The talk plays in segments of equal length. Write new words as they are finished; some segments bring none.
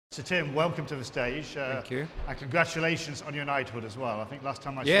So Tim, welcome to the stage. Thank you. And congratulations on your knighthood as well. I think last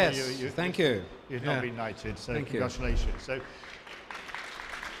time I saw you, thank you. You'd not been knighted, so thank congratulations. So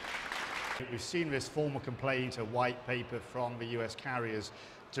we've seen this formal complaint, a white paper from the US carriers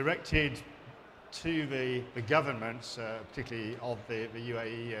directed to the governments, particularly of the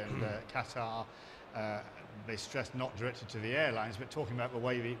UAE and Qatar. They stressed not directed to the airlines, but talking about the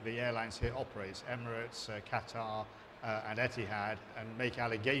way the airlines here operates, Emirates, Qatar, and Etihad, and make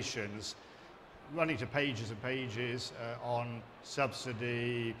allegations running to pages and pages on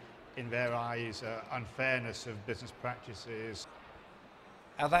subsidy, in their eyes, unfairness of business practices.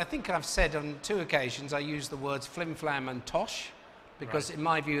 As I think I've said on 2 occasions, I use the words flim-flam and tosh, because in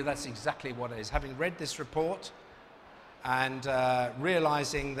my view that's exactly what it is. Having read this report and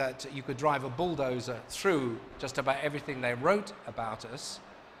realizing that you could drive a bulldozer through just about everything they wrote about us,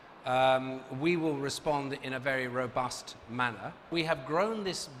 we will respond in a very robust manner. We have grown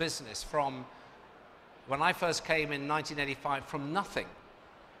this business from, when I first came in 1985, from nothing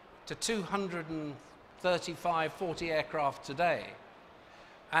to 235, 40 aircraft today,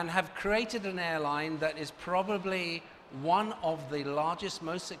 and have created an airline that is probably one of the largest,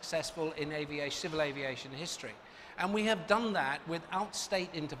 most successful in aviation, civil aviation history. And we have done that without state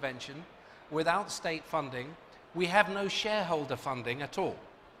intervention, without state funding. We have no shareholder funding at all.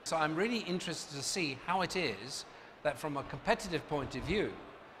 So I'm really interested to see how it is that from a competitive point of view,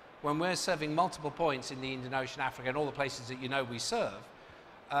 when we're serving multiple points in the Indian Ocean, Africa, and all the places that you know we serve,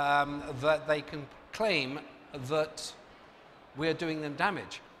 that they can claim that we're doing them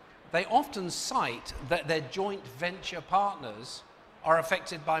damage. They often cite that their joint venture partners are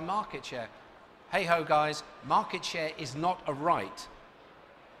affected by market share. Hey ho guys, market share is not a right.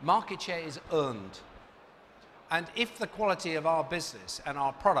 Market share is earned. And if the quality of our business and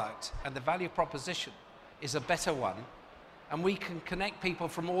our product and the value proposition is a better one, and we can connect people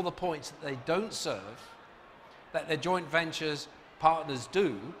from all the points that they don't serve, that their joint ventures partners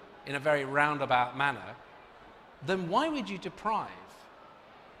do in a very roundabout manner, then why would you deprive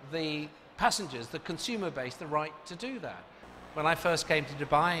the passengers, the consumer base, the right to do that? When I first came to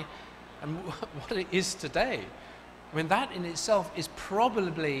Dubai, and what it is today, I mean, that in itself is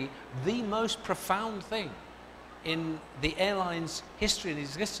probably the most profound thing in the airline's history and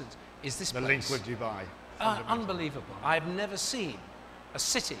existence, is this place. The link with Dubai. Unbelievable. I've never seen a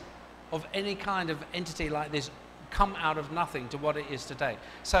city of any kind of entity like this come out of nothing to what it is today.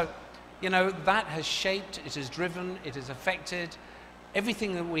 So, you know, that has shaped, it has driven, it has affected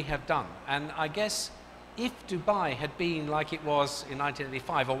everything that we have done. And I guess if Dubai had been like it was in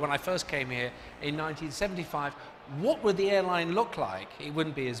 1985, or when I first came here in 1975, what would the airline look like? It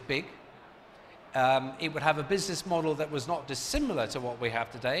wouldn't be as big. It would have a business model that was not dissimilar to what we have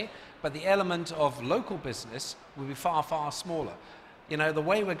today, but the element of local business would be far, far smaller. You know, the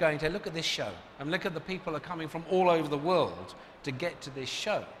way we're going to look at this show, and look at the people are coming from all over the world to get to this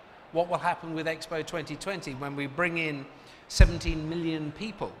show. What will happen with Expo 2020 when we bring in 17 million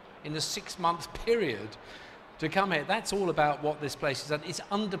people in a 6-month period to come here? That's all about what this place has done. It's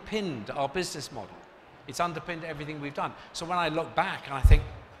underpinned our business model. It's underpinned everything we've done. So when I look back and I think,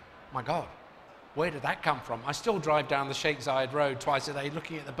 my God, where did that come from? I still drive down the Sheikh Zayed Road twice a day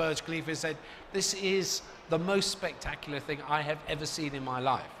looking at the Burj Khalifa and said, this is the most spectacular thing I have ever seen in my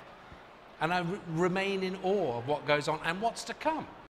life. And I remain in awe of what goes on and what's to come.